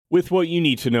With what you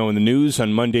need to know in the news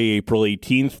on Monday, April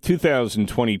 18th,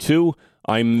 2022,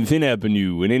 I'm Vin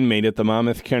Ebenau. An inmate at the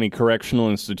Monmouth County Correctional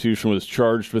Institution was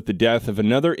charged with the death of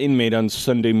another inmate on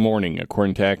Sunday morning,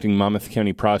 according to acting Monmouth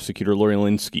County Prosecutor Lori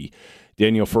Linsky.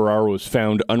 Daniel Ferraro was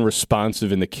found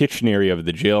unresponsive in the kitchen area of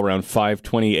the jail around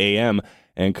 5:20 a.m.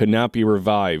 and could not be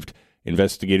revived.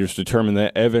 Investigators determined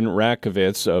that Evan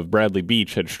Rakovitz of Bradley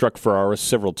Beach had struck Ferraro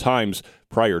several times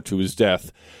prior to his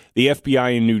death. The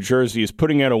FBI in New Jersey is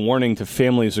putting out a warning to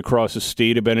families across the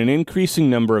state about an increasing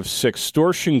number of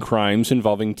sextortion crimes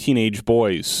involving teenage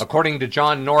boys. According to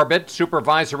John Norbit,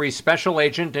 supervisory special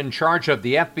agent in charge of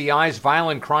the FBI's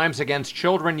Violent Crimes Against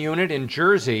Children unit in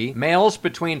Jersey, males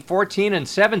between 14 and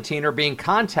 17 are being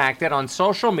contacted on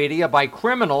social media by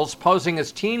criminals posing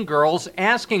as teen girls,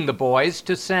 asking the boys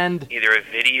to send either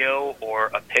a video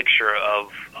or a picture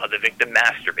of the victim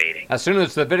masturbating. As soon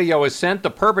as the video is sent,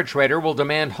 the perpetrator will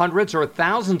demand hundreds or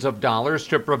thousands of dollars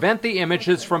to prevent the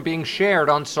images from being shared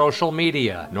on social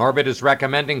media. Norbit is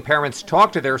recommending parents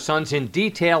talk to their sons in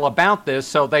detail about this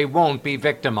so they won't be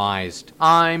victimized.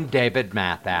 I'm David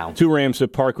Mathau. Two ramps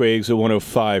at Parkway Exit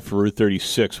 105 for Route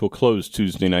 36 will close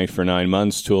Tuesday night for 9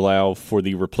 months to allow for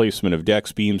the replacement of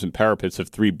decks, beams, and parapets of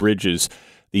 3 bridges.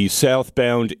 The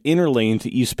southbound inner lane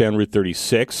to eastbound Route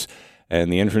 36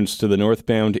 and the entrance to the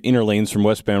northbound inner lanes from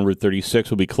westbound Route 36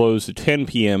 will be closed at 10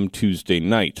 p.m. Tuesday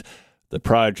night. The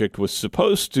project was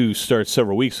supposed to start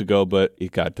several weeks ago, but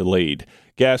it got delayed.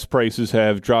 Gas prices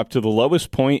have dropped to the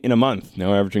lowest point in a month,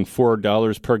 now averaging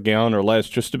 $4 per gallon or less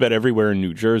just about everywhere in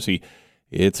New Jersey.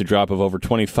 It's a drop of over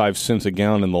 25 cents a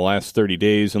gallon in the last 30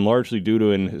 days, and largely due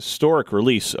to an historic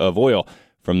release of oil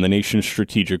from the nation's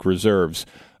strategic reserves.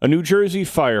 A New Jersey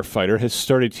firefighter has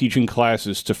started teaching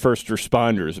classes to first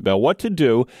responders about what to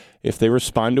do if they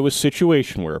respond to a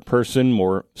situation where a person,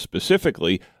 more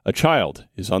specifically, a child,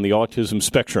 is on the autism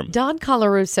spectrum. Don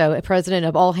Colarusso, president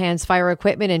of All Hands Fire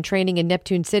Equipment and Training in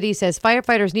Neptune City, says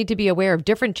firefighters need to be aware of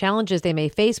different challenges they may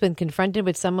face when confronted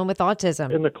with someone with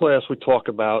autism. In the class, we talk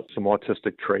about some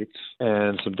autistic traits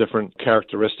and some different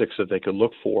characteristics that they could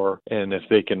look for. And if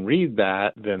they can read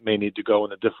that, then they need to go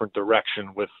in a different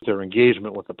direction with their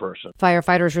engagement with the person.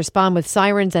 Firefighters respond with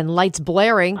sirens and lights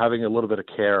blaring. Having a little bit of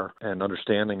care and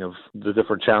understanding of the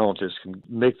different challenges can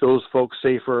make those folks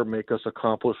safer, make us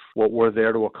accomplish what we're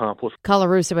there to accomplish.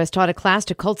 Colarusso has taught a class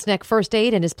to Colts Neck First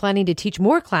Aid and is planning to teach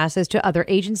more classes to other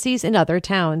agencies in other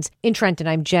towns. In Trenton,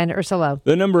 I'm Jen Ursulo.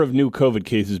 The number of new COVID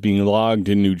cases being logged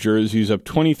in New Jersey is up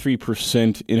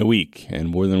 23% in a week and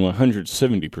more than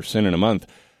 170% in a month.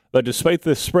 But despite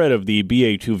the spread of the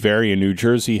BA2 variant, New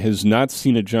Jersey has not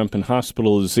seen a jump in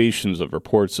hospitalizations of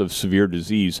reports of severe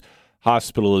disease.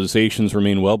 Hospitalizations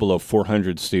remain well below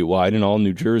 400 statewide, and all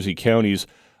New Jersey counties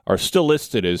are still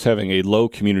listed as having a low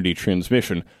community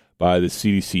transmission by the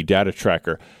CDC data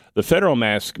tracker. The federal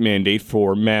mask mandate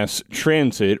for mass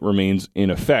transit remains in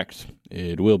effect.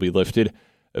 It will be lifted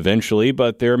eventually,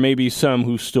 but there may be some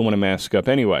who still want to mask up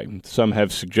anyway. Some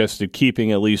have suggested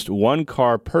keeping at least one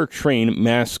car per train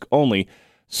mask only,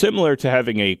 similar to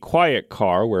having a quiet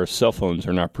car where cell phones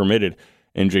are not permitted.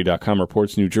 NJ.com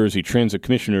reports New Jersey transit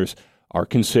commissioners are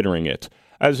considering it.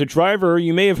 As a driver,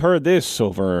 you may have heard this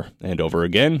over and over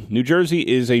again. New Jersey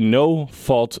is a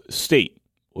no-fault state.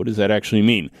 What does that actually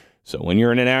mean? So when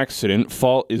you're in an accident,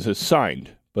 fault is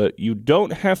assigned, but you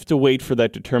don't have to wait for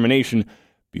that determination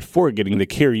before getting the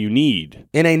care you need.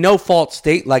 In a no-fault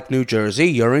state like New Jersey,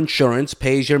 your insurance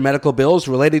pays your medical bills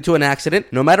related to an accident,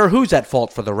 no matter who's at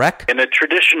fault for the wreck. In a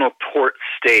traditional tort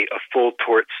state, a full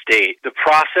tort state, the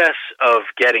process of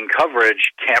getting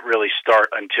coverage can't really start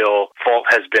until fault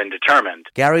has been determined.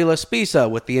 Gary Laspisa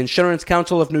with the Insurance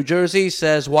Council of New Jersey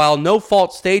says while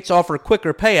no-fault states offer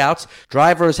quicker payouts,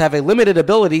 drivers have a limited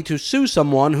ability to sue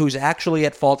someone who's actually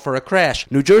at fault for a crash.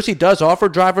 New Jersey does offer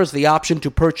drivers the option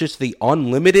to purchase the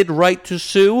unlimited right to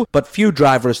sue, but few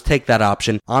drivers take that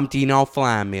option. I'm Dino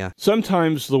Flamia.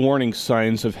 Sometimes the warning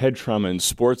signs of head trauma in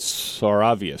sports are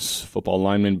obvious. Football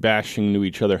linemen bashing into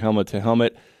each other helmet to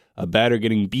helmet, a batter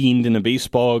getting beamed in a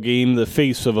baseball game, the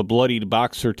face of a bloodied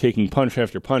boxer taking punch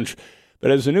after punch. But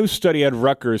as a new study at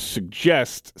Rutgers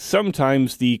suggests,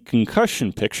 sometimes the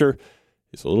concussion picture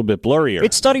is a little bit blurrier.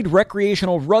 It studied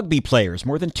recreational rugby players,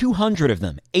 more than 200 of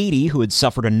them, 80 who had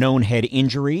suffered a known head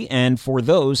injury, and for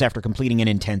those, after completing an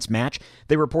intense match,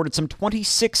 they reported some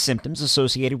 26 symptoms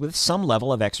associated with some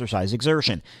level of exercise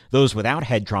exertion. Those without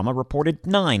head trauma reported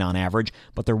 9 on average,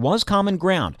 but there was common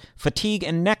ground. Fatigue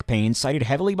and neck pain cited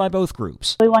heavily by both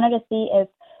groups. We wanted to see if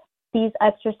these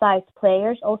exercise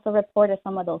players also reported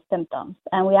some of those symptoms,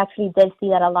 and we actually did see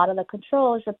that a lot of the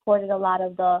controls reported a lot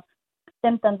of the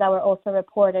symptoms that were also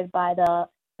reported by the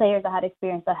players that had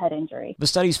experienced a head injury. The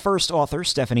study's first author,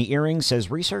 Stephanie Earing, says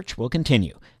research will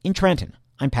continue. In Trenton,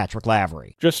 I'm Patrick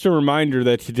Lavery. Just a reminder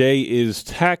that today is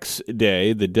tax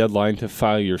day, the deadline to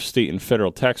file your state and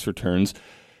federal tax returns.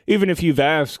 Even if you've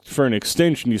asked for an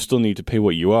extension, you still need to pay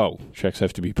what you owe. Checks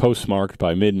have to be postmarked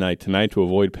by midnight tonight to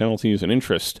avoid penalties and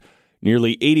interest.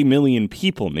 Nearly 80 million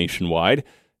people nationwide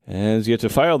has yet to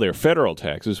file their federal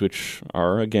taxes, which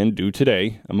are again due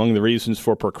today. Among the reasons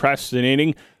for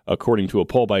procrastinating, according to a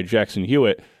poll by Jackson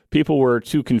Hewitt, people were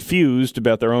too confused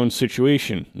about their own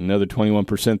situation. Another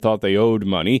 21% thought they owed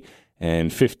money,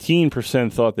 and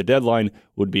 15% thought the deadline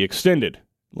would be extended,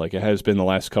 like it has been the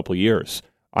last couple years.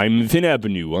 I'm Vin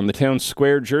Ebenau on the Town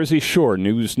Square Jersey Shore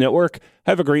News Network.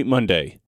 Have a great Monday.